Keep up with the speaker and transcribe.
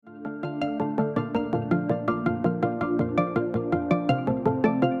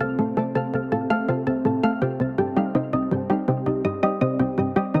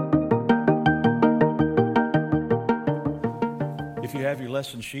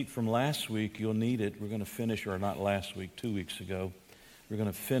lesson sheet from last week, you'll need it. We're going to finish, or not last week, 2 weeks ago. We're going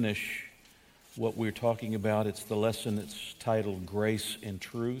to finish what we're talking about. It's the lesson that's titled Grace and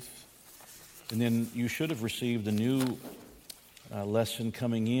Truth. And then you should have received a new lesson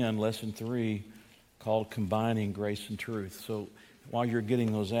coming in, lesson 3, called Combining Grace and Truth. So while you're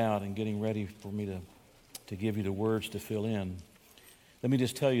getting those out and getting ready for me to give you the words to fill in, let me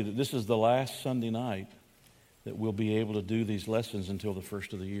just tell you that this is the last Sunday night that we'll be able to do these lessons until the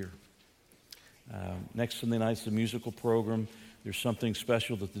first of the year. Next Sunday night's the musical program. There's something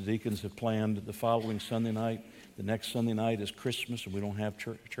special that the deacons have planned the following Sunday night. The next Sunday night is Christmas, and we don't have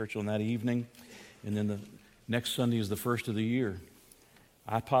church on that evening. And then the next Sunday is the first of the year.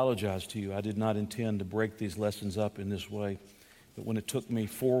 I apologize to you. I did not intend to break these lessons up in this way. But when it took me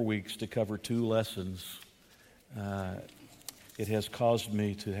 4 weeks to cover 2 lessons, it has caused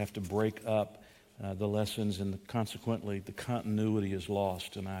me to have to break up the lessons, and consequently the continuity is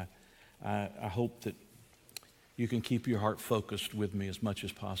lost. And I hope that you can keep your heart focused with me as much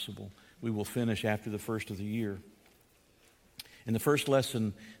as possible. We will finish after the first of the year. And the first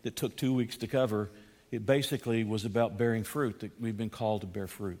lesson that took 2 weeks to cover, it basically was about bearing fruit, that we've been called to bear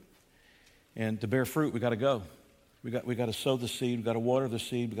fruit. And to bear fruit, we got to go. We got to sow the seed, we got to water the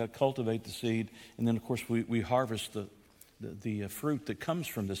seed, we got to cultivate the seed, and then of course we harvest the fruit that comes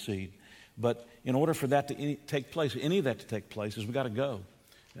from the seed. But in order for that to take place, any of that to take place, is we got to go.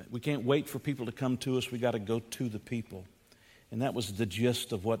 We can't wait for people to come to us. We got to go to the people. And that was the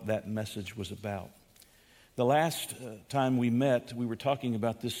gist of what that message was about. The last time we met, we were talking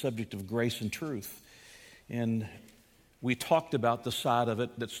about this subject of grace and truth. And we talked about the side of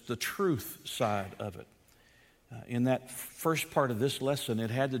it that's the truth side of it. In that first part of this lesson,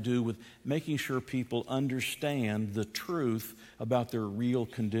 it had to do with making sure people understand the truth about their real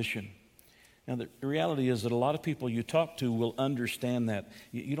condition. Now, the reality is that a lot of people you talk to will understand that.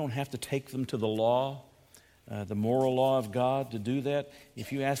 You don't have to take them to the law, the moral law of God to do that.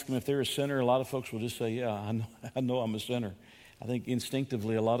 If you ask them if they're a sinner, a lot of folks will just say, yeah, I know I'm a sinner. I think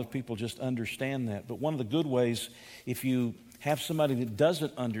instinctively a lot of people just understand that. But one of the good ways, if you have somebody that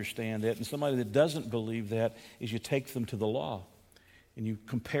doesn't understand that and somebody that doesn't believe that, is you take them to the law and you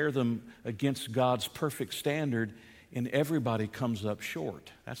compare them against God's perfect standard, and everybody comes up short.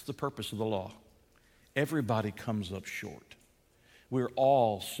 That's the purpose of the law. Everybody comes up short. We're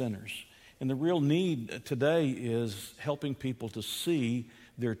all sinners. And the real need today is helping people to see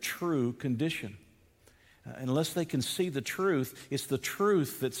their true condition. Unless they can see the truth, it's the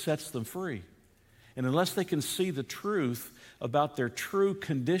truth that sets them free. And unless they can see the truth about their true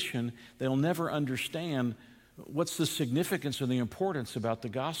condition, they'll never understand what's the significance and the importance about the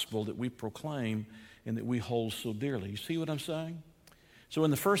gospel that we proclaim and that we hold so dearly. You see what I'm saying? So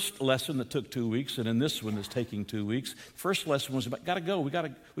in the first lesson that took 2 weeks, and in this one that's taking 2 weeks, the first lesson was about, got to go. We got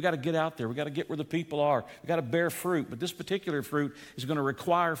to get out there. We got to get where the people are. We got to bear fruit. But this particular fruit is going to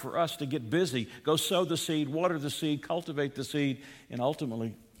require for us to get busy, go sow the seed, water the seed, cultivate the seed, and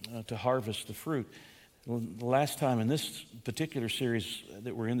ultimately to harvest the fruit. Well, the last time in this particular series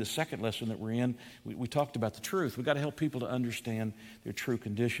that we're in, the second lesson that we're in, we talked about the truth. We got to help people to understand their true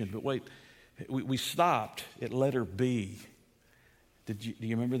condition. But wait, we stopped at letter B. Do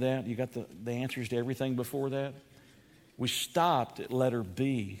you remember that? You got the answers to everything before that? We stopped at letter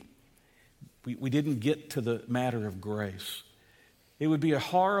B. We didn't get to the matter of grace. It would be a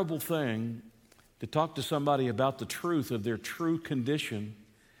horrible thing to talk to somebody about the truth of their true condition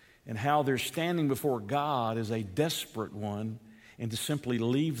and how they're standing before God as a desperate one, and to simply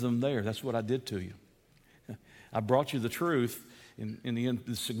leave them there. That's what I did to you. I brought you the truth in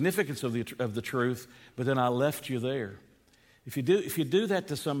the significance of the truth, but then I left you there. If you do that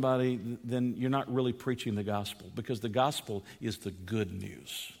to somebody, then you're not really preaching the gospel, because the gospel is the good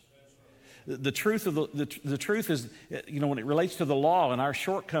news. The truth of the truth is, when it relates to the law and our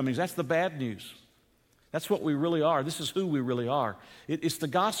shortcomings, that's the bad news. That's what we really are. This is who we really are. It's the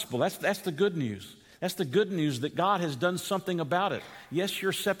gospel. That's the good news. That's the good news, that God has done something about it. Yes,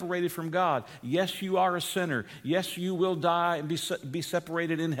 you're separated from God. Yes, you are a sinner. Yes, you will die and be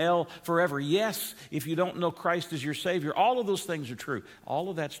separated in hell forever. Yes, if you don't know Christ as your Savior. All of those things are true. All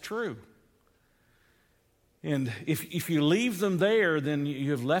of that's true. And if you leave them there, then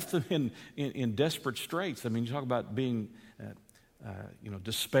you have left them in desperate straits. I mean, you talk about being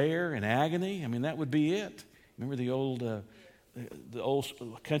despair and agony. I mean, that would be it. Remember the old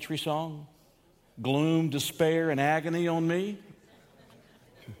country song? Gloom, despair, and agony on me.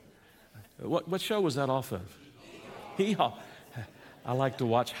 What show was that off of? Hee-haw. I like to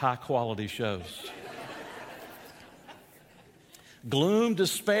watch high-quality shows. Gloom,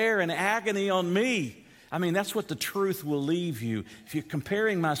 despair, and agony on me. I mean, that's what the truth will leave you. If you're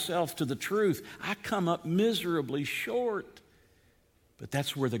comparing myself to the truth, I come up miserably short. But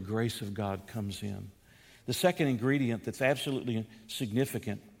that's where the grace of God comes in. The second ingredient that's absolutely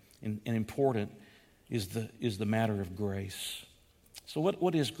significant and important is the matter of grace. So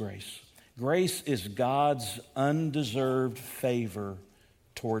what is grace? Grace is God's undeserved favor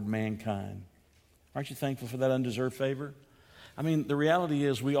toward mankind. Aren't you thankful for that undeserved favor? I mean, the reality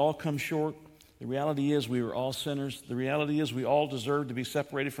is we all come short. The reality is we are all sinners. The reality is we all deserve to be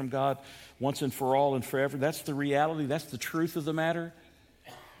separated from God once and for all and forever. That's the reality. That's the truth of the matter.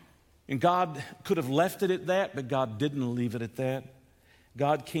 And God could have left it at that, but God didn't leave it at that.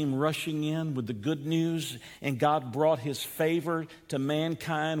 God came rushing in with the good news, and God brought his favor to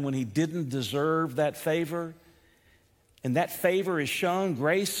mankind when he didn't deserve that favor. And that favor is shown.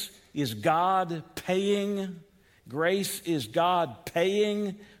 Grace is God paying. Grace is God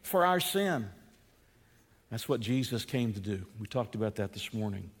paying for our sin. That's what Jesus came to do. We talked about that this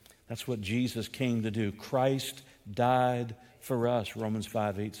morning. That's what Jesus came to do. Christ died for us, Romans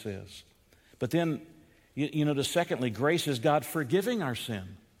 5:8 says. But then, you notice, secondly, grace is God forgiving our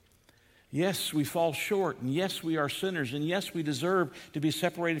sin. Yes, we fall short, and yes, we are sinners, and yes, we deserve to be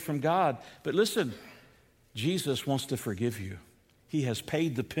separated from God. But listen, Jesus wants to forgive you. He has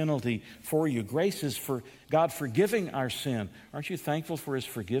paid the penalty for you. Grace is for God forgiving our sin. Aren't you thankful for his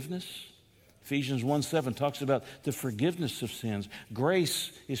forgiveness? Ephesians 1:7 talks about the forgiveness of sins.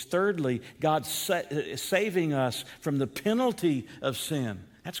 Grace is thirdly God saving us from the penalty of sin.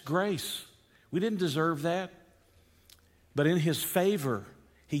 That's grace. We didn't deserve that. But in his favor,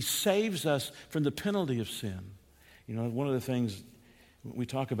 he saves us from the penalty of sin. You know, one of the things, we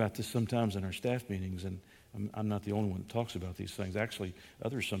talk about this sometimes in our staff meetings, and I'm not the only one that talks about these things. Actually,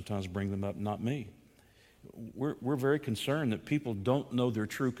 others sometimes bring them up, not me. We're very concerned that people don't know their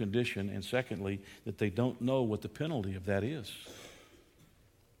true condition, and secondly, that they don't know what the penalty of that is.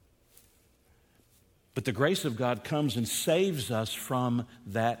 But the grace of God comes and saves us from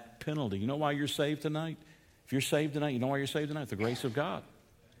that penalty. You know why you're saved tonight? If you're saved tonight, you know why you're saved tonight? The grace of God.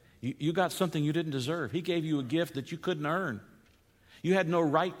 You got something you didn't deserve. He gave you a gift that you couldn't earn. You had no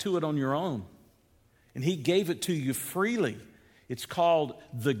right to it on your own. And he gave it to you freely. It's called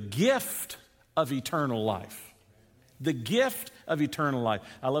the gift of eternal life. The gift of eternal life.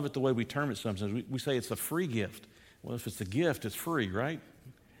 I love it the way we term it sometimes. We say it's a free gift. Well, if it's a gift, it's free, right?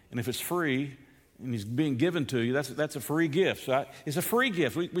 And if it's free and it's being given to you, that's a free gift. So it's a free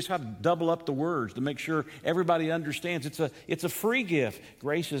gift. We just have to double up the words to make sure everybody understands it's a free gift.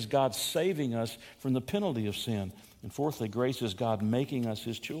 Grace is God saving us from the penalty of sin. And fourthly, grace is God making us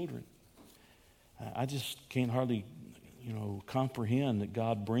his children. I just can't hardly, comprehend that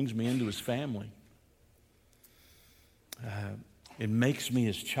God brings me into his family. It makes me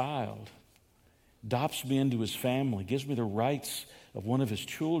his child, adopts me into his family, gives me the rights of one of his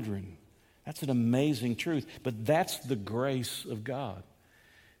children. That's an amazing truth. But that's the grace of God.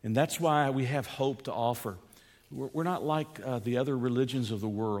 And that's why we have hope to offer. We're not like the other religions of the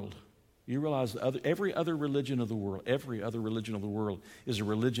world. You realize every other religion of the world is a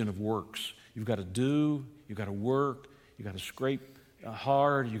religion of works. You've got to do, you've got to work, you've got to scrape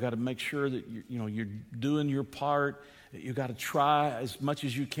hard, you've got to make sure that you're doing your part. You've got to try as much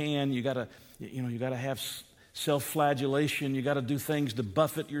as you can. You got to have self-flagellation. You got to do things to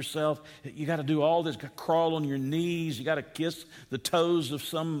buffet yourself. You got to do all this. You got to crawl on your knees. You got to kiss the toes of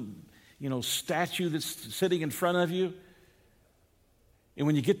some statue that's sitting in front of you. And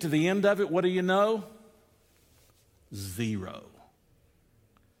when you get to the end of it, what do you know? Zero.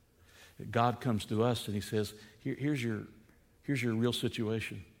 God comes to us and he says, here's your real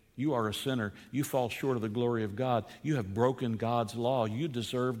situation. You are a sinner. You fall short of the glory of God. You have broken God's law. You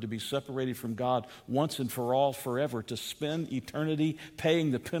deserve to be separated from God once and for all forever, to spend eternity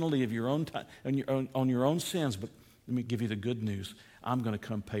paying the penalty of your own time, on your own sins. But let me give you the good news. I'm going to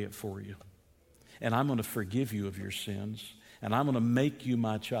come pay it for you. And I'm going to forgive you of your sins. And I'm going to make you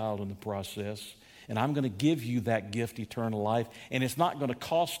my child in the process. And I'm going to give you that gift, eternal life. And it's not going to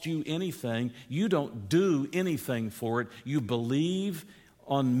cost you anything. You don't do anything for it. You believe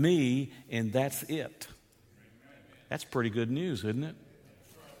on me, and that's it. That's pretty good news, isn't it?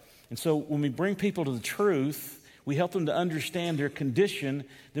 And so when we bring people to the truth, we help them to understand their condition,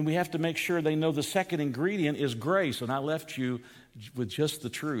 then we have to make sure they know the second ingredient is grace. And I left you with just the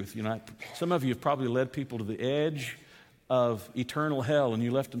truth. Some of you have probably led people to the edge of eternal hell, and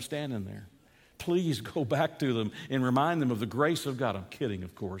you left them standing there. please go back to them and remind them of the grace of God. I'm kidding,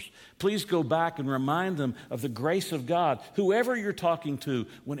 of course. Please go back and remind them of the grace of God. Whoever you're talking to,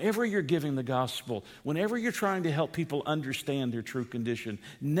 whenever you're giving the gospel, whenever you're trying to help people understand their true condition,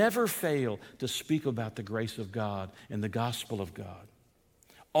 never fail to speak about the grace of God and the gospel of God.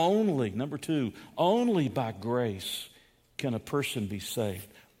 Only, number two, only by grace can a person be saved.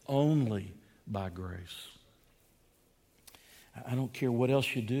 Only by grace. I don't care what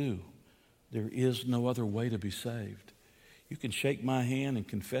else you do. There is no other way to be saved. You can shake my hand and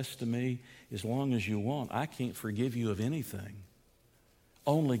confess to me as long as you want. I can't forgive you of anything.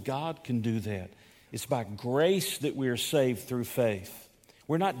 Only God can do that. It's by grace that we are saved through faith.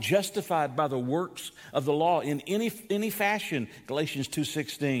 We're not justified by the works of the law in any fashion, Galatians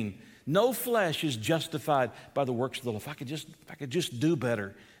 2:16. No flesh is justified by the works of the law. If I could just do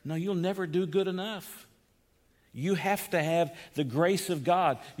better. No, you'll never do good enough. You have to have the grace of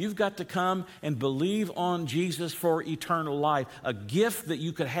God. You've got to come and believe on Jesus for eternal life, a gift that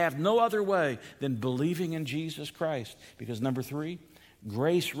you could have no other way than believing in Jesus Christ. Because number three,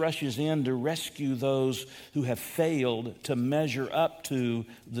 grace rushes in to rescue those who have failed to measure up to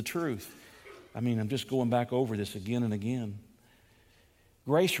the truth. I'm just going back over this again and again.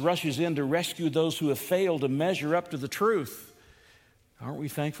 Grace rushes in to rescue those who have failed to measure up to the truth. Aren't we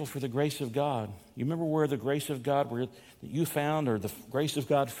thankful for the grace of God? You remember where the grace of God that you found, or the grace of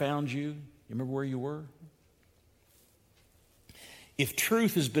God found you? You remember where you were? If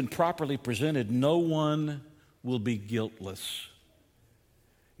truth has been properly presented, no one will be guiltless.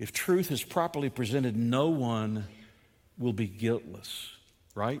 If truth is properly presented, no one will be guiltless,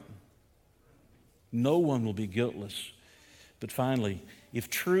 right? No one will be guiltless. But finally, if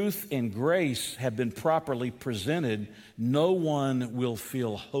truth and grace have been properly presented, no one will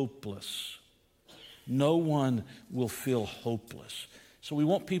feel hopeless. No one will feel hopeless. So we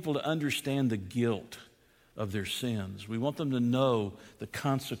want people to understand the guilt of their sins. We want them to know the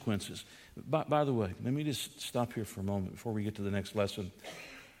consequences. By the way, let me just stop here for a moment before we get to the next lesson,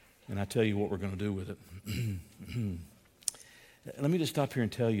 and I tell you what we're going to do with it. Let me just stop here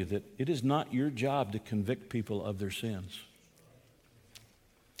and tell you that it is not your job to convict people of their sins.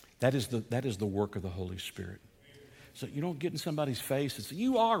 That is the work of the Holy Spirit. So you don't get in somebody's face and say,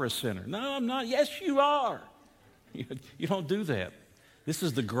 you are a sinner. No, I'm not. Yes, you are. You don't do that. This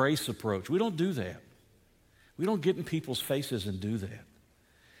is the grace approach. We don't do that. We don't get in people's faces and do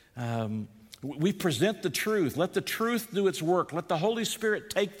that. We present the truth. Let the truth do its work. Let the Holy Spirit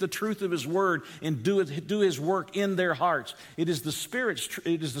take the truth of His Word and do His work in their hearts. It is the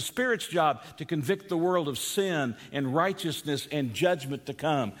Spirit's job to convict the world of sin and righteousness and judgment to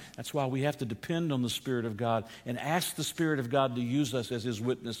come. That's why we have to depend on the Spirit of God and ask the Spirit of God to use us as His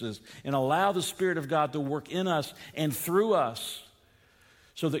witnesses and allow the Spirit of God to work in us and through us,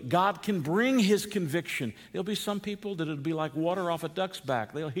 so that God can bring His conviction. There'll be some people that it'll be like water off a duck's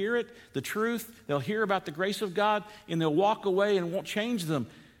back. They'll hear it, the truth, they'll hear about the grace of God, and they'll walk away and it won't change them.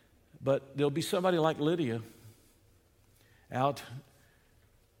 But there'll be somebody like Lydia out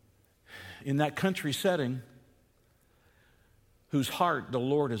in that country setting whose heart the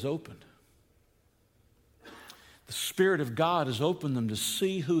Lord has opened. The Spirit of God has opened them to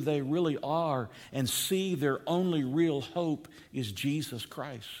see who they really are and see their only real hope is Jesus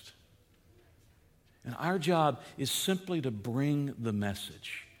Christ. And our job is simply to bring the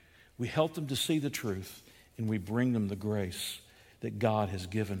message. We help them to see the truth, and we bring them the grace that God has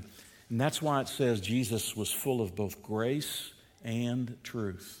given. And that's why it says Jesus was full of both grace and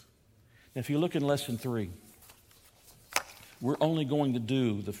truth. Now, if you look in lesson 3, we're only going to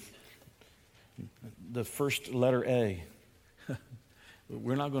do the first letter A.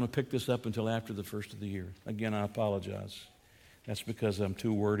 We're not going to pick this up until after the first of the year. Again, I apologize. That's because I'm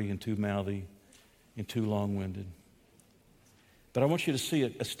too wordy and too mouthy and too long-winded. But I want you to see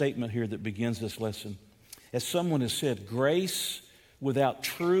a statement here that begins this lesson. As someone has said, grace without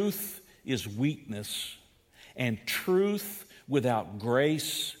truth is weakness, and truth without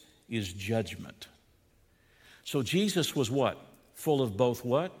grace is judgment. So Jesus was what? Full of both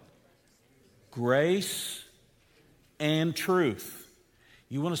what? Grace and truth.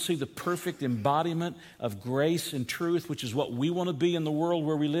 You want to see the perfect embodiment of grace and truth, which is what we want to be in the world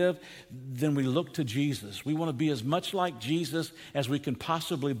where we live, then we look to Jesus. We want to be as much like Jesus as we can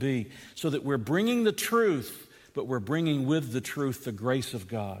possibly be, so that we're bringing the truth, but we're bringing with the truth the grace of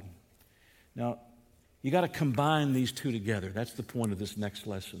God. Now, you got to combine these two together. That's the point of this next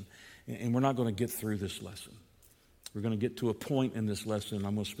lesson. And we're not going to get through this lesson. We're going to get to a point in this lesson, and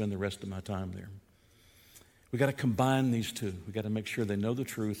I'm going to spend the rest of my time there. We've got to combine these two. We've got to make sure they know the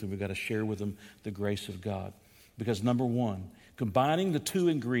truth, and we've got to share with them the grace of God. Because number one, Combining the two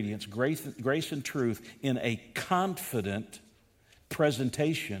ingredients, grace and truth, in a confident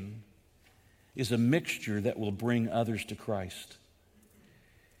presentation is a mixture that will bring others to Christ.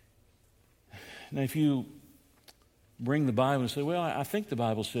 Now, if you bring the Bible and say, well, I think the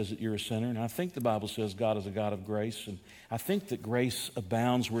Bible says that you're a sinner, and I think the Bible says God is a God of grace, and I think that grace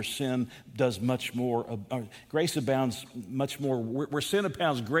abounds where sin does much more, grace abounds much more, where sin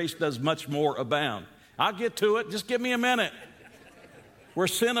abounds, grace does much more abound. I'll get to it, just give me a minute. Where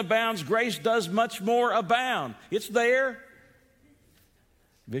sin abounds, grace does much more abound. It's there.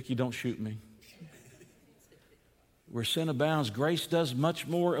 Vicki, don't shoot me. Where sin abounds, grace does much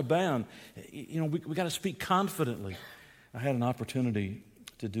more abound. You know, we got to speak confidently. I had an opportunity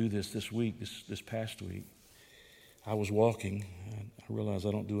to do this week, this past week. I was walking. I realize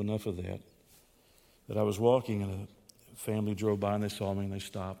I don't do enough of that. But I was walking, and a family drove by, and they saw me, and they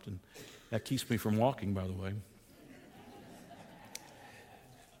stopped. And that keeps me from walking, by the way.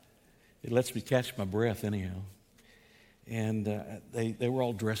 It lets me catch my breath anyhow. And they were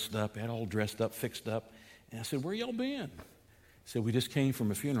all dressed up, had all dressed up, fixed up. And I said, where y'all been? He said, we just came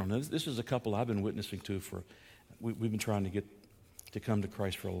from a funeral. Now, this is a couple I've been witnessing to we've been trying to get to come to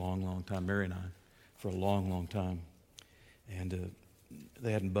Christ for a long, long time, Mary and I, for a long, long time. And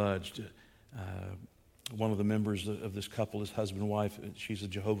they hadn't budged. One of the members of this couple, his husband and wife, she's a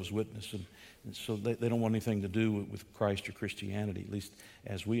Jehovah's Witness, and so they don't want anything to do with Christ or Christianity, at least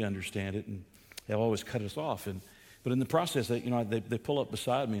as we understand it, and they'll always cut us off. But in the process, they pull up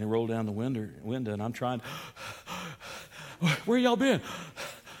beside me and roll down the window, and I'm trying, where y'all been?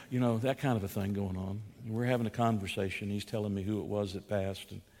 You know, that kind of a thing going on. And we're having a conversation. He's telling me who it was that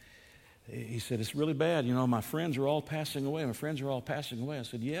passed, and he said, it's really bad. You know, my friends are all passing away. My friends are all passing away. I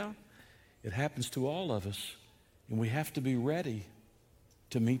said, yeah. It happens to all of us, and we have to be ready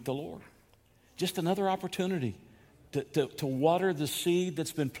to meet the Lord. Just another opportunity to water the seed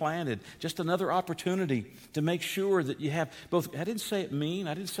that's been planted. Just another opportunity to make sure that you have both. I didn't say it mean,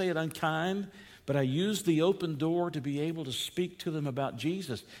 I didn't say it unkind, but I used the open door to be able to speak to them about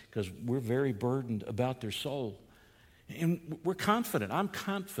Jesus because we're very burdened about their soul. And we're confident, I'm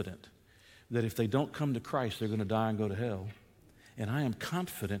confident that if they don't come to Christ, they're going to die and go to hell. And I am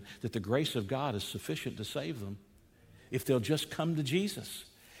confident that the grace of God is sufficient to save them if they'll just come to Jesus.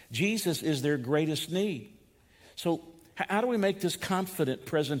 Jesus is their greatest need. So how do we make this confident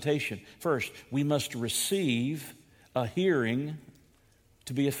presentation? First, we must receive a hearing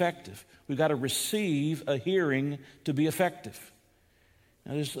to be effective. We've got to receive a hearing to be effective.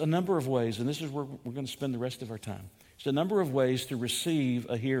 Now, there's a number of ways, and this is where we're going to spend the rest of our time. There's a number of ways to receive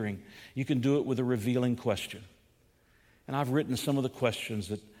a hearing. You can do it with a revealing question. And I've written some of the questions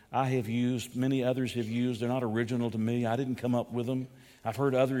that I have used, many others have used. They're not original to me. I didn't come up with them. I've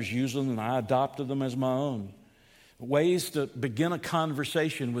heard others use them, and I adopted them as my own. Ways to begin a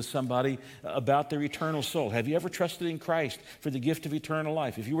conversation with somebody about their eternal soul. Have you ever trusted in Christ for the gift of eternal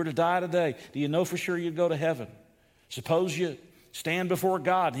life? If you were to die today, do you know for sure you'd go to heaven? Suppose you stand before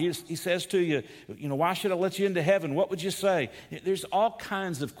God. He says to you, why should I let you into heaven? What would you say? There's all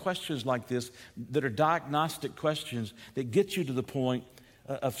kinds of questions like this that are diagnostic questions that get you to the point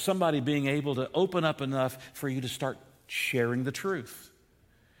of somebody being able to open up enough for you to start sharing the truth.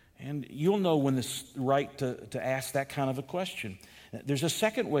 And you'll know when it's right to ask that kind of a question. There's a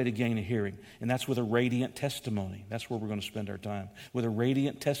second way to gain a hearing, and that's with a radiant testimony. That's where we're going to spend our time, with a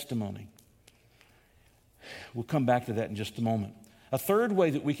radiant testimony. We'll come back to that in just a moment. A third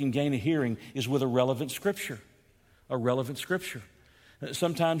way that we can gain a hearing is with a relevant scripture. A relevant scripture.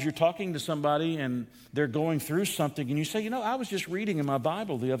 Sometimes you're talking to somebody and they're going through something and you say, I was just reading in my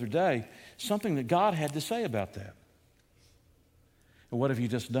Bible the other day something that God had to say about that. And what have you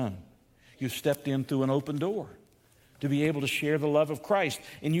just done? You've stepped in through an open door to be able to share the love of Christ.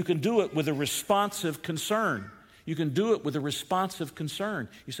 And you can do it with a responsive concern. You can do it with a responsive concern.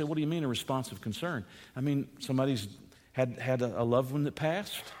 You say, what do you mean a responsive concern? I mean, somebody's had a loved one that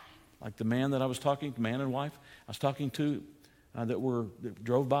passed, like the man that I was talking, man and wife I was talking to that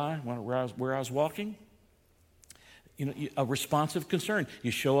drove by where I was walking. A responsive concern.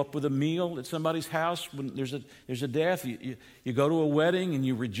 You show up with a meal at somebody's house when there's a death. You go to a wedding and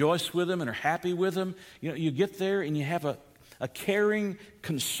you rejoice with them and are happy with them. You get there and you have a caring,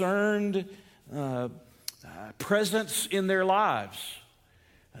 concerned presence in their lives.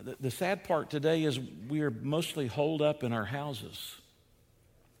 The sad part today is we are mostly holed up in our houses.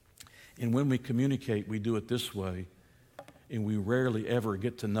 And when we communicate, we do it this way, and we rarely ever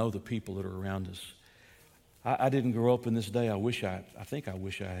get to know the people that are around us. I didn't grow up in this day. I think I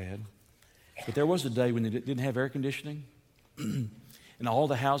wish I had. But there was a day when they didn't have air conditioning, and all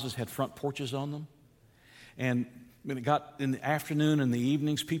the houses had front porches on them. And When it got in the afternoon and the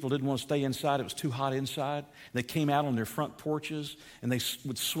evenings, people didn't want to stay inside. It was too hot inside. They came out on their front porches, and they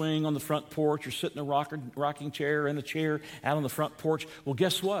would swing on the front porch or sit in a rocking chair or in a chair out on the front porch. Well,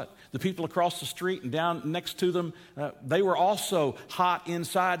 guess what? The people across the street and down next to them, they were also hot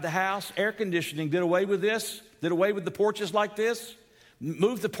inside the house. Air conditioning did away with this, did away with the porches like this,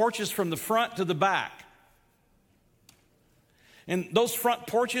 moved the porches from the front to the back. And those front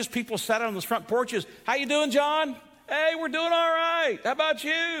porches, people sat on those front porches. How you doing, John? Hey, we're doing all right. How about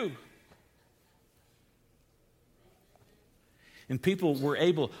you? And people were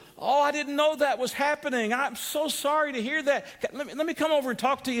able, oh, I didn't know that was happening. I'm so sorry to hear that. Let me come over and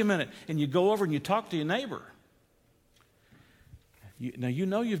talk to you a minute. And you go over and you talk to your neighbor. Now, you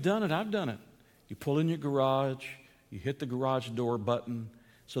know you've done it. I've done it. You pull in your garage. You hit the garage door button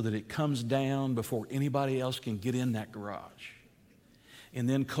so that it comes down before anybody else can get in that garage. And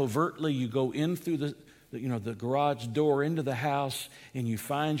then covertly you go in through the garage door into the house, and you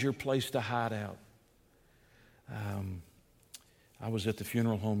find your place to hide out. I was at the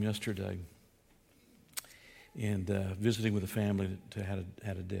funeral home yesterday and visiting with a family that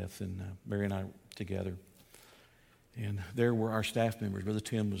had a death, and Mary and I together. And there were our staff members. Brother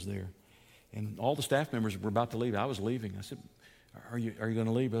Tim was there. And all the staff members were about to leave. I was leaving. I said, are you going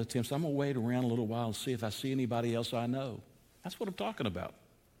to leave, Brother Tim? So I'm going to wait around a little while and see if I see anybody else I know. That's what I'm talking about.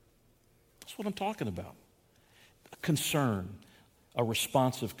 That's what I'm talking about. A concern, a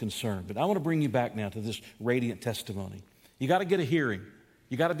responsive concern. But I want to bring you back now to this radiant testimony. You got to get a hearing.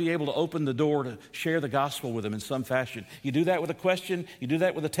 You got to be able to open the door to share the gospel with them in some fashion. You do that with a question. You do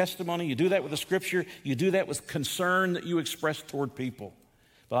that with a testimony. You do that with a scripture. You do that with concern that you express toward people.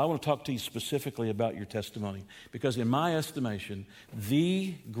 But I want to talk to you specifically about your testimony, because in my estimation,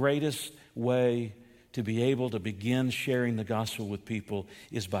 the greatest way to be able to begin sharing the gospel with people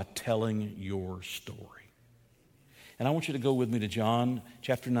is by telling your story. And I want you to go with me to John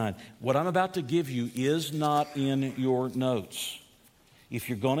chapter 9. What I'm about to give you is not in your notes. If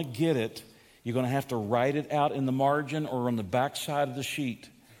you're going to get it, you're going to have to write it out in the margin or on the back side of the sheet.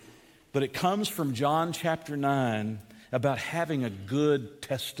 But it comes from John chapter 9 about having a good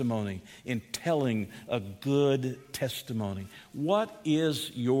testimony and telling a good testimony. What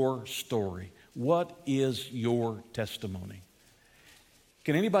is your story? What is your testimony?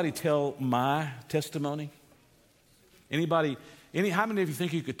 Can anybody tell my testimony? How many of you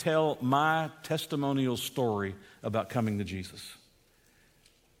think you could tell my testimonial story about coming to Jesus?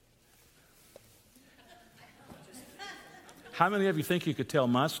 How many of you think you could tell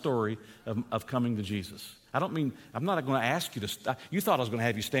my story of coming to Jesus? I'm not going to ask you to, you thought I was going to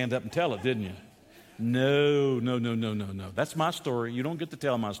have you stand up and tell it, didn't you? No. That's my story. You don't get to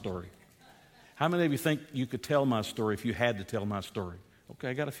tell my story. How many of you think you could tell my story if you had to tell my story? Okay,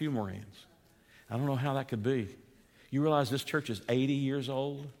 I got a few more hands. I don't know how that could be. You realize this church is 80 years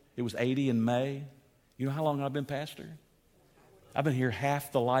old? It was 80 in May. You know how long I've been pastor? I've been here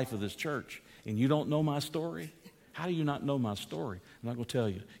half the life of this church, and you don't know my story? How do you not know my story? I'm not going to tell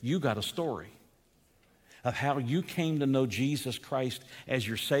you. You got a story of how you came to know Jesus Christ as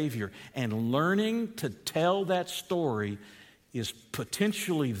your Savior, and learning to tell that story is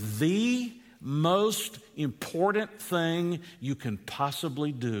potentially the most important thing you can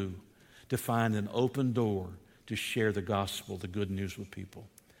possibly do to find an open door to share the gospel, the good news with people.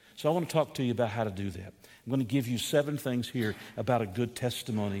 So I want to talk to you about how to do that. I'm going to give you 7 things here about a good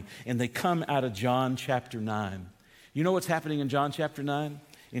testimony, and they come out of John chapter 9. You know what's happening in John chapter 9?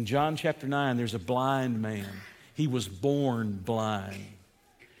 In John chapter 9, there's a blind man. He was born blind.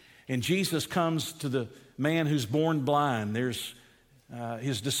 And Jesus comes to the man who's born blind. There's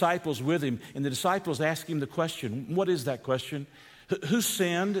his disciples with him, and the disciples ask him the question. What is that question? Who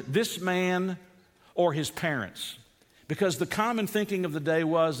sinned, this man or his parents? Because the common thinking of the day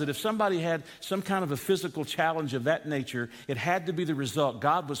was that if somebody had some kind of a physical challenge of that nature, it had to be the result.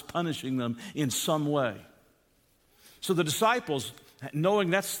 God was punishing them in some way. So the disciples, knowing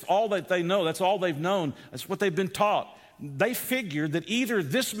that's all that they know, that's all they've known, that's what they've been taught, they figured that either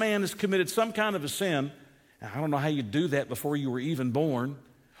this man has committed some kind of a sin, I don't know how you do that before you were even born,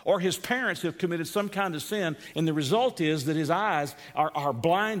 or his parents have committed some kind of sin, and the result is that his eyes are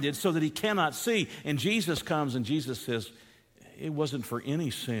blinded so that he cannot see. And Jesus comes and Jesus says, it wasn't for any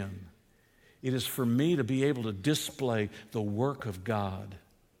sin. It is for me to be able to display the work of God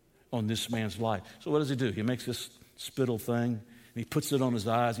on this man's life. So what does he do? He makes this spittle thing, and he puts it on his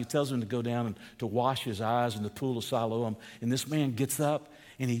eyes. He tells him to go down and to wash his eyes in the pool of Siloam. And this man gets up,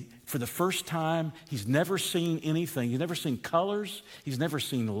 and for the first time, he's never seen anything. He's never seen colors. He's never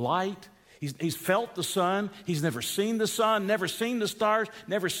seen light. He's felt the sun. He's never seen the sun, never seen the stars,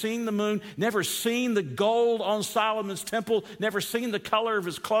 never seen the moon, never seen the gold on Solomon's temple, never seen the color of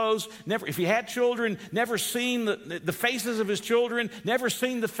his clothes, never, if he had children, never seen the faces of his children, never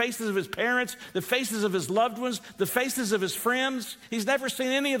seen the faces of his parents, the faces of his loved ones, the faces of his friends. He's never seen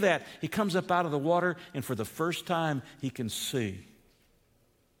any of that. He comes up out of the water, and for the first time, he can see.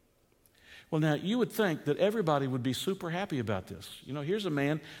 Well, now, you would think that everybody would be super happy about this. You know, here's a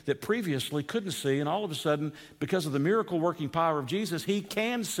man that previously couldn't see, and all of a sudden, because of the miracle-working power of Jesus, he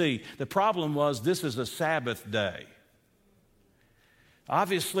can see. The problem was, this is a Sabbath day.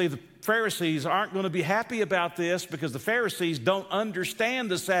 Obviously, the Pharisees aren't going to be happy about this because the Pharisees don't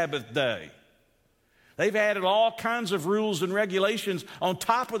understand the Sabbath day. They've added all kinds of rules and regulations on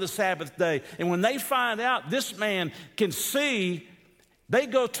top of the Sabbath day. And when they find out this man can see, they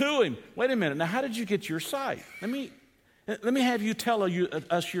go to him. Wait a minute. Now, how did you get your sight? Let me have you tell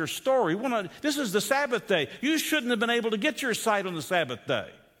us your story. This is the Sabbath day. You shouldn't have been able to get your sight on the Sabbath day.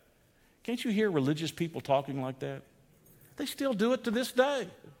 Can't you hear religious people talking like that? They still do it to this day.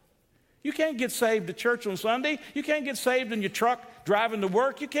 You can't get saved at church on Sunday. You can't get saved in your truck driving to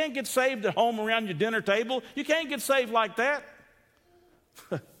work. You can't get saved at home around your dinner table. You can't get saved like that.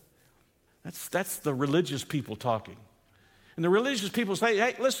 That's the religious people talking. And the religious people say,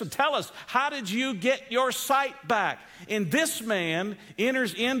 hey, listen, tell us, how did you get your sight back? And this man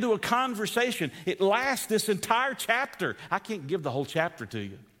enters into a conversation. It lasts this entire chapter. I can't give the whole chapter to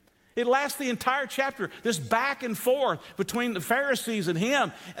you. It lasts the entire chapter, this back and forth between the Pharisees and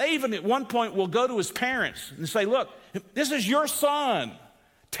him. They even at one point will go to his parents and say, look, this is your son.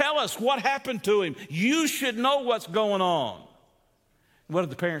 Tell us what happened to him. You should know what's going on. What did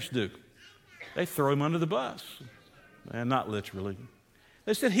the parents do? They throw him under the bus. And not literally.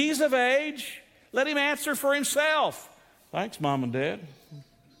 They said, he's of age. Let him answer for himself. Thanks, Mom and Dad.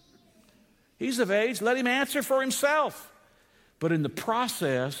 He's of age. Let him answer for himself. But in the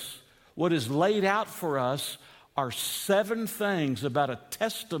process, what is laid out for us are 7 things about a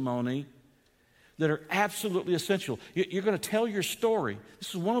testimony that are absolutely essential. You're going to tell your story. This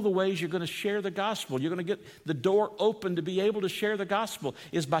is one of the ways you're going to share the gospel. You're going to get the door open to be able to share the gospel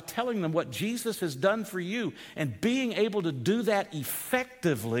is by telling them what Jesus has done for you. And being able to do that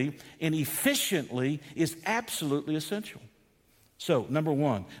effectively and efficiently is absolutely essential. So, number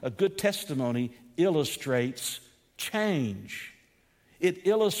 1, a good testimony illustrates change. It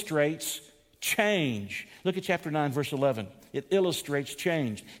illustrates change. Look at chapter 9, verse 11. It illustrates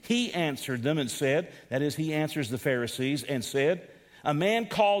change. He answered them and said, that is, he answers the Pharisees and said, a man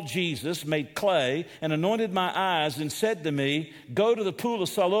called Jesus made clay and anointed my eyes and said to me, go to the pool of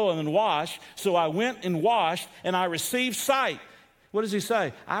Siloam and wash. So I went and washed and I received sight. What does he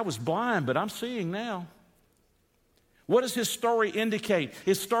say? I was blind, but I'm seeing now. What does his story indicate?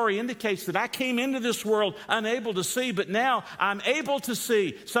 His story indicates that I came into this world unable to see, but now I'm able to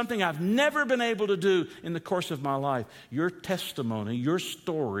see, something I've never been able to do in the course of my life. Your testimony, your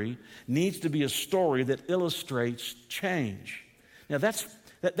story needs to be a story that illustrates change. Now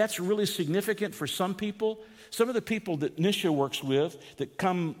that's really significant for some people. Some of the people that Nisha works with that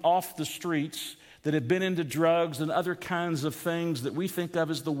come off the streets, that have been into drugs and other kinds of things that we think of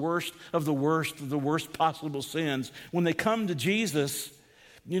as the worst of the worst possible sins. When they come to Jesus,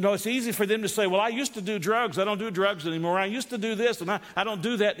 you know, it's easy for them to say, well, I used to do drugs. I don't do drugs anymore. I used to do this, and I don't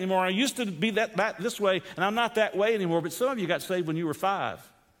do that anymore. I used to be that this way, and I'm not that way anymore. But some of you got saved when you were 5.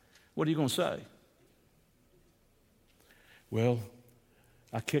 What are you going to say? Well,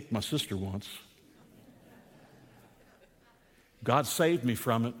 I kicked my sister once. God saved me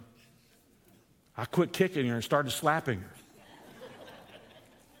from it. I quit kicking her and started slapping her.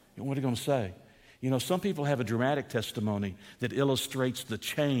 And what are you going to say? You know, some people have a dramatic testimony that illustrates the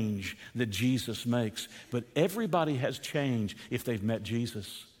change that Jesus makes. But everybody has change if they've met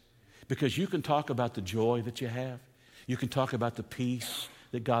Jesus. Because you can talk about the joy that you have. You can talk about the peace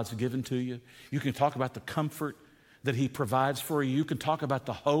that God's given to you. You can talk about the comfort that He provides for you. You can talk about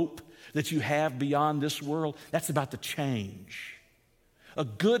the hope that you have beyond this world. That's about the change. A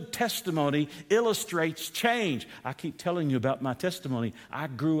good testimony illustrates change. I keep telling you about my testimony. I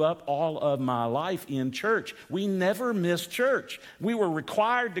grew up all of my life in church. We never missed church. We were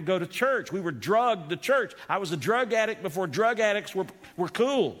required to go to church. We were drugged to church. I was a drug addict before drug addicts were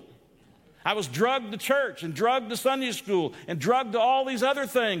cool. I was drugged to church and drugged to Sunday school and drugged to all these other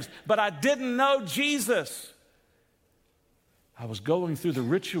things, but I didn't know Jesus. I was going through the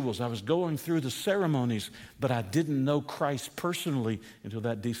rituals, I was going through the ceremonies, but I didn't know Christ personally until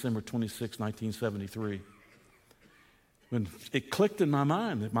that December 26, 1973. When it clicked in my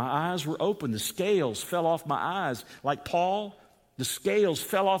mind that my eyes were open, the scales fell off my eyes. Like Paul, the scales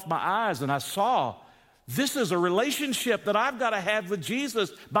fell off my eyes, and I saw this is a relationship that I've got to have with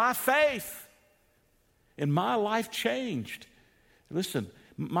Jesus by faith. And my life changed. Listen,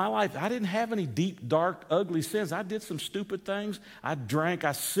 my life, I didn't have any deep, dark, ugly sins. I did some stupid things. I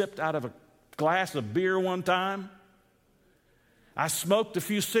sipped out of a glass of beer one time. I smoked a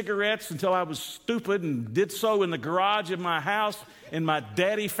few cigarettes until I was stupid and did so in the garage of my house, and my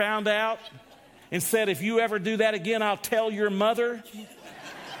daddy found out and said, if you ever do that again, I'll tell your mother.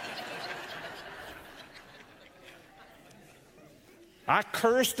 I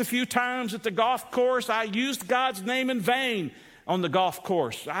cursed a few times at the golf course. I used God's name in vain on the golf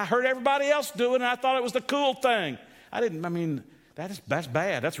course. I heard everybody else do it, and I thought it was the cool thing. That's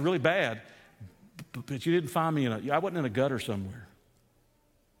bad. That's really bad. But you didn't find me I wasn't in a gutter somewhere.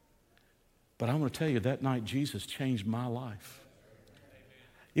 But I'm going to tell you, that night Jesus changed my life.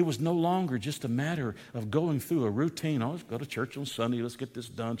 It was no longer just a matter of going through a routine. Oh, let's go to church on Sunday. Let's get this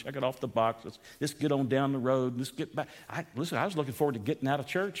done. Check it off the box. Let's get on down the road. Let's get back. I was looking forward to getting out of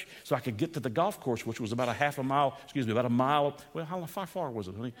church so I could get to the golf course, which was about a mile. Well, how far was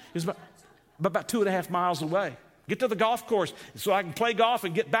it, honey? It was about 2.5 miles away. Get to the golf course so I can play golf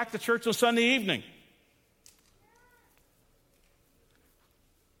and get back to church on Sunday evening.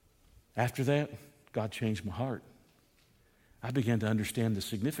 After that, God changed my heart. I began to understand the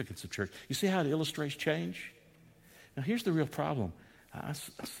significance of church. You see how it illustrates change? Now, here's the real problem. A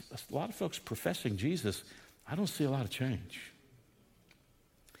lot of folks professing Jesus, I don't see a lot of change.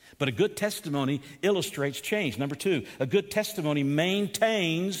 But a good testimony illustrates change. Number 2, a good testimony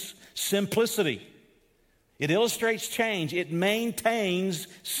maintains simplicity. It illustrates change. It maintains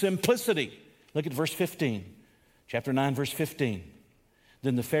simplicity. Look at verse 15. Chapter 9, verse 15.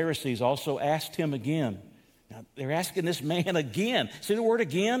 Then the Pharisees also asked him again. Now, they're asking this man again. See the word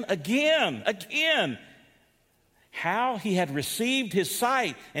again? Again. How he had received his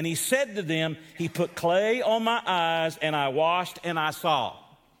sight. And he said to them, he put clay on my eyes, and I washed, and I saw.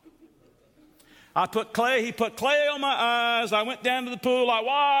 He put clay on my eyes. I went down to the pool, I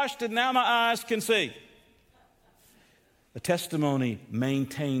washed, and now my eyes can see. A testimony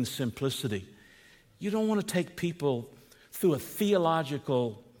maintains simplicity. You don't want to take people through a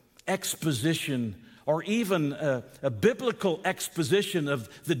theological exposition or even a biblical exposition of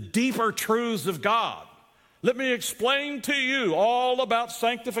the deeper truths of God. Let me explain to you all about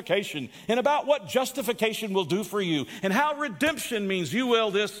sanctification and about what justification will do for you and how redemption means you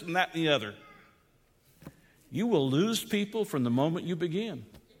will this and that and the other. You will lose people from the moment you begin.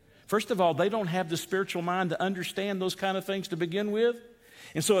 First of all, they don't have the spiritual mind to understand those kind of things to begin with.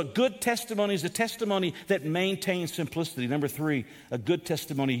 And so a good testimony is a testimony that maintains simplicity. Number 3, a good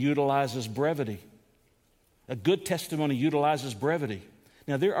testimony utilizes brevity. A good testimony utilizes brevity.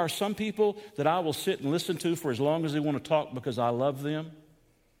 Now, there are some people that I will sit and listen to for as long as they want to talk because I love them.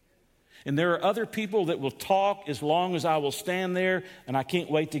 And there are other people that will talk as long as I will stand there and I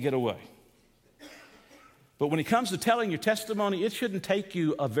can't wait to get away. But when it comes to telling your testimony, it shouldn't take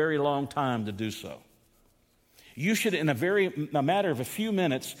you a very long time to do so. You should, in a matter of a few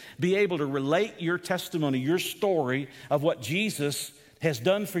minutes, be able to relate your testimony, your story of what Jesus has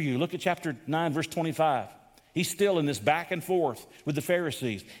done for you. Look at chapter 9, verse 25. He's still in this back and forth with the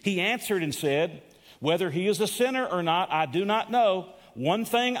Pharisees. He answered and said, whether he is a sinner or not, I do not know. One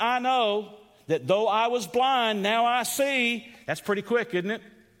thing I know, that though I was blind, now I see. That's pretty quick, isn't it?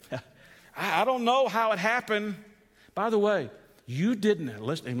 I don't know how it happened. By the way, you didn't,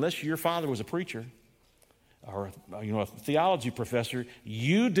 unless your father was a preacher or a theology professor,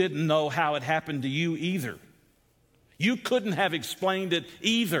 you didn't know how it happened to you either. You couldn't have explained it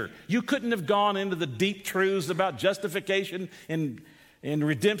either. You couldn't have gone into the deep truths about justification and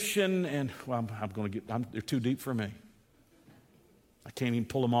redemption. And well, they're too deep for me. I can't even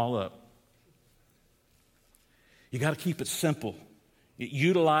pull them all up. You got to keep it simple. It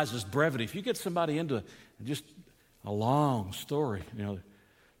utilizes brevity. If you get somebody into just a long story,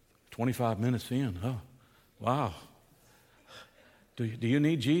 25 minutes in, oh, wow. Do you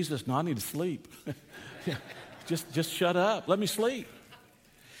need Jesus? No, I need to sleep. Just shut up. Let me sleep.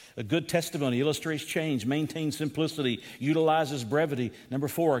 A good testimony illustrates change, maintains simplicity, utilizes brevity. Number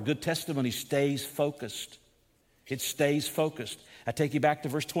 4, a good testimony stays focused. It stays focused. I take you back to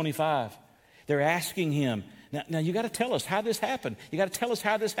verse 25. They're asking him, now you got to tell us how this happened. You got to tell us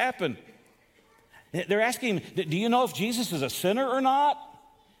how this happened. They're asking him, do you know if Jesus is a sinner or not?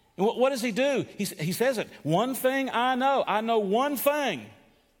 And what does he do? He says it. One thing I know one thing,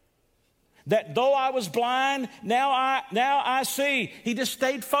 that though I was blind, now I see. He just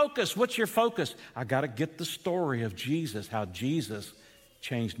stayed focused. What's your focus? I got to get the story of Jesus, how Jesus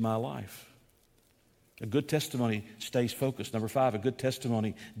changed my life. A good testimony stays focused. Number 5, a good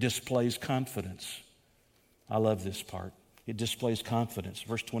testimony displays confidence. I love this part. It displays confidence.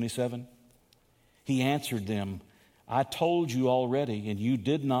 Verse 27, he answered them, I told you already, and you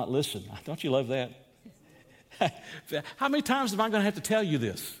did not listen. Don't you love that? How many times am I going to have to tell you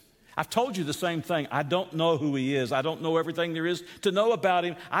this? I've told you the same thing. I don't know who he is. I don't know everything there is to know about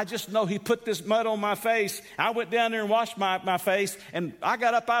him. I just know he put this mud on my face. I went down there and washed my face, and I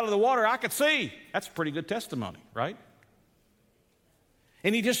got up out of the water. I could see. That's a pretty good testimony, right?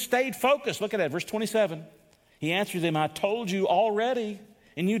 And he just stayed focused. Look at that, verse 27. He answered them, I told you already,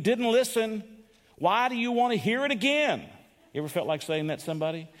 and you didn't listen. Why do you want to hear it again? You ever felt like saying that to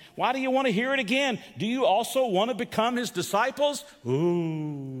somebody? Why do you want to hear it again? Do you also want to become his disciples?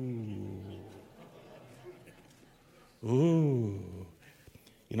 Ooh. Ooh.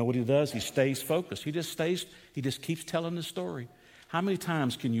 You know what he does? He stays focused. He just keeps telling the story. How many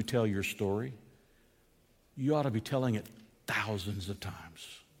times can you tell your story? You ought to be telling it thousands of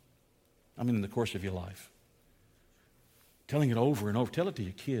times. I mean, in the course of your life. Telling it over and over. Tell it to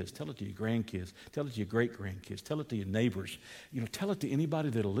your kids. Tell it to your grandkids. Tell it to your great-grandkids. Tell it to your neighbors. Tell it to anybody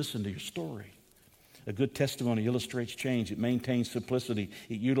that'll listen to your story. A good testimony illustrates change. It maintains simplicity.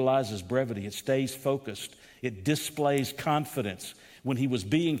 It utilizes brevity. It stays focused. It displays confidence. When he was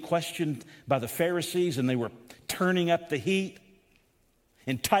being questioned by the Pharisees and they were turning up the heat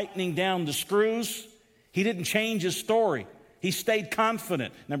and tightening down the screws, he didn't change his story. He stayed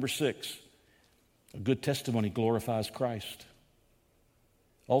confident. Number 6. A good testimony glorifies Christ.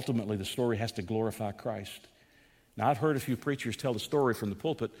 Ultimately, the story has to glorify Christ. Now, I've heard a few preachers tell the story from the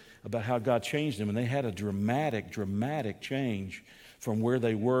pulpit about how God changed them, and they had a dramatic change from where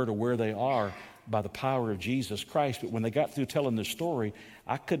they were to where they are by the power of Jesus Christ. But when they got through telling the story,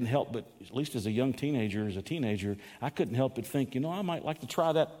 I couldn't help but, at least as a young teenager, I couldn't help but think, I might like to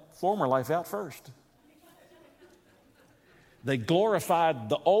try that former life out first. They glorified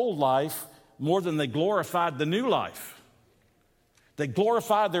the old life more than they glorified the new life. They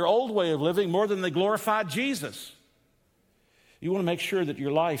glorified their old way of living more than they glorified Jesus. You want to make sure that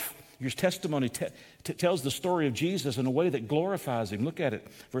your life, your testimony tells the story of Jesus in a way that glorifies him. Look at it,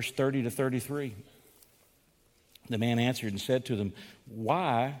 verse 30 to 33. The man answered and said to them,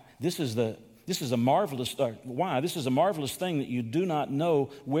 This is a marvelous thing that you do not know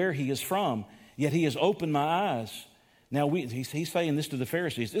where he is from, yet he has opened my eyes. Now he's saying this to the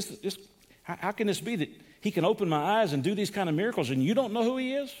Pharisees. How can this be that he can open my eyes and do these kind of miracles and you don't know who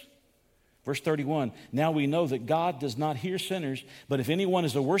he is? Verse 31, now we know that God does not hear sinners, but if anyone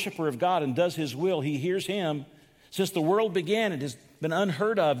is a worshiper of God and does his will, he hears him. Since the world began, it has been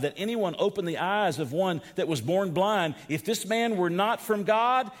unheard of that anyone opened the eyes of one that was born blind. If this man were not from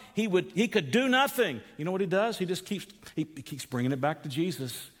God, he could do nothing. You know what he does? He just keeps bringing it back to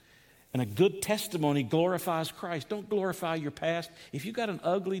Jesus. And a good testimony glorifies Christ. Don't glorify your past. If you got an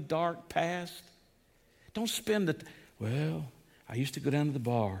ugly, dark past, don't spend I used to go down to the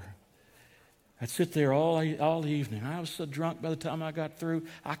bar. I'd sit there all evening. I was so drunk by the time I got through,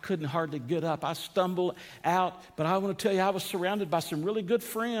 I couldn't hardly get up. I stumbled out, but I want to tell you, I was surrounded by some really good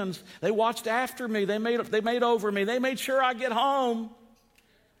friends. They watched after me. They made over me. They made sure I get home.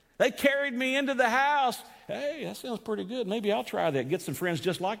 They carried me into the house. Hey, that sounds pretty good. Maybe I'll try that. Get some friends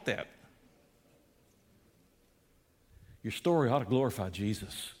just like that. Your story ought to glorify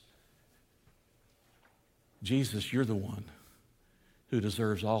Jesus. Jesus, you're the one who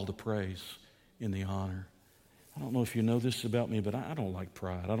deserves all the praise and the honor. I don't know if you know this about me, but I don't like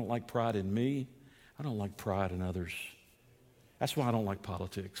pride. I don't like pride in me. I don't like pride in others. That's why I don't like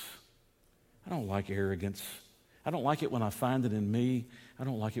politics. I don't like arrogance. I don't like it when I find it in me. I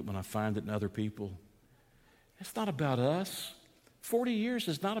don't like it when I find it in other people. It's not about us. 40 years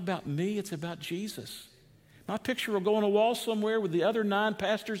is not about me. It's about Jesus. My picture will go on a wall somewhere with the other 9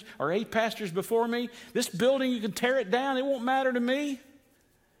 pastors or 8 pastors before me. This building, you can tear it down. It won't matter to me.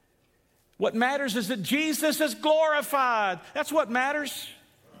 What matters is that Jesus is glorified. That's what matters.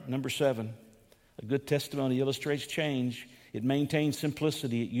 Number 7, a good testimony illustrates change. It maintains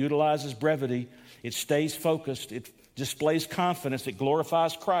simplicity. It utilizes brevity. It stays focused. It displays confidence. It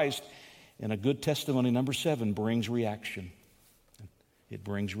glorifies Christ. And a good testimony, number 7, brings reaction. It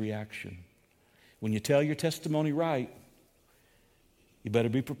brings reaction. When you tell your testimony right, you better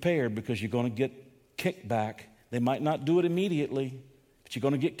be prepared because you're going to get kickback. They might not do it immediately, but you're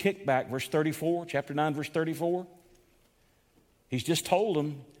going to get kickback. Verse 34, chapter 9, verse 34. He's just told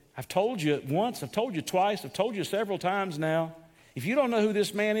them, I've told you once, I've told you twice, I've told you several times now. If you don't know who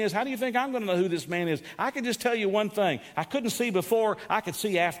this man is, how do you think I'm going to know who this man is? I can just tell you one thing. I couldn't see before, I could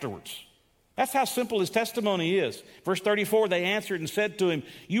see afterwards. That's how simple his testimony is. Verse 34, they answered and said to him,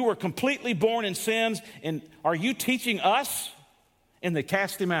 "You were completely born in sins, and are you teaching us?" And they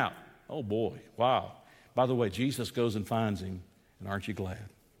cast him out. Oh boy, wow. By the way, Jesus goes and finds him, and aren't you glad?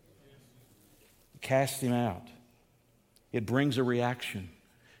 Cast him out. It brings a reaction.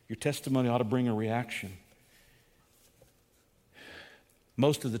 Your testimony ought to bring a reaction.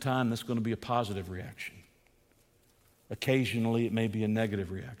 Most of the time, that's going to be a positive reaction. Occasionally, it may be a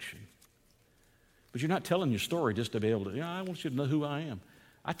negative reaction. But you're not telling your story just to be able to, I want you to know who I am.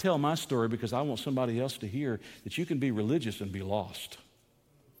 I tell my story because I want somebody else to hear that you can be religious and be lost.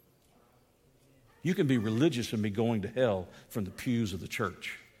 You can be religious and be going to hell from the pews of the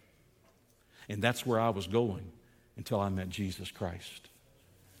church. And that's where I was going until I met Jesus Christ.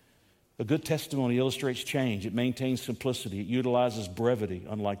 A good testimony illustrates change. It maintains simplicity. It utilizes brevity,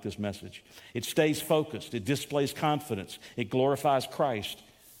 unlike this message. It stays focused. It displays confidence. It glorifies Christ.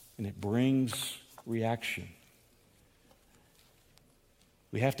 And it brings reaction.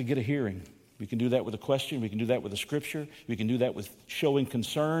 We have to get a hearing. We can do that with a question. We can do that with a scripture. We can do that with showing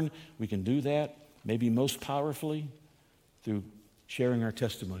concern. We can do that, maybe most powerfully, through sharing our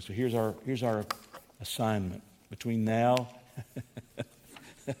testimony. So here's our assignment between now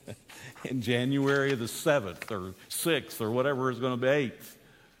and January the 7th or 6th or whatever it's going to be, 8th.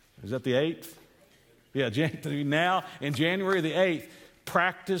 Is that the 8th? Yeah, between now and January the 8th,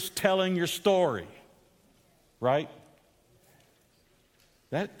 practice telling your story, right?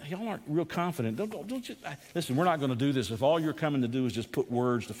 That y'all aren't real confident. Don't you, listen, we're not going to do this if all you're coming to do is just put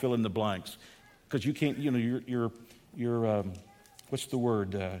words to fill in the blanks, because you can't. You're what's the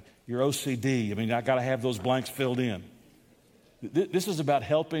word? Your OCD. I mean, I got to have those blanks filled in. This is about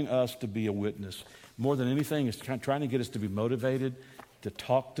helping us to be a witness. More than anything, it's trying to get us to be motivated to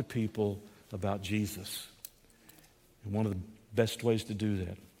talk to people about Jesus. And one of the best ways to do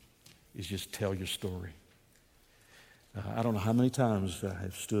that is just tell your story. I don't know how many times I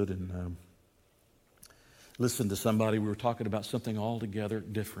have stood and listened to somebody. We were talking about something altogether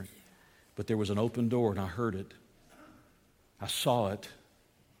different, but there was an open door and I heard it. I saw it,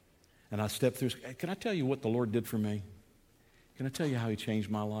 and I stepped through. Can I tell you what the Lord did for me? Can I tell you how he changed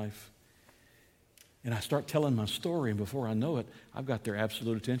my life? And I start telling my story, and before I know it, I've got their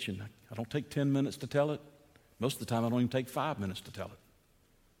absolute attention. I don't take 10 minutes to tell it. Most of the time, I don't even take 5 minutes to tell it.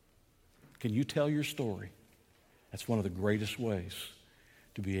 Can you tell your story? That's one of the greatest ways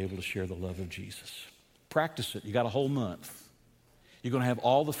to be able to share the love of Jesus. Practice it. You got a whole month. You're going to have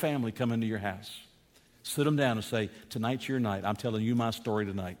all the family come into your house. Sit them down and say, tonight's your night. I'm telling you my story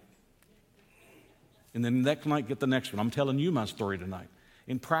tonight. And then that night, get the next one. I'm telling you my story tonight.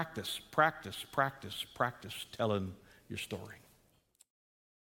 And practice telling your story.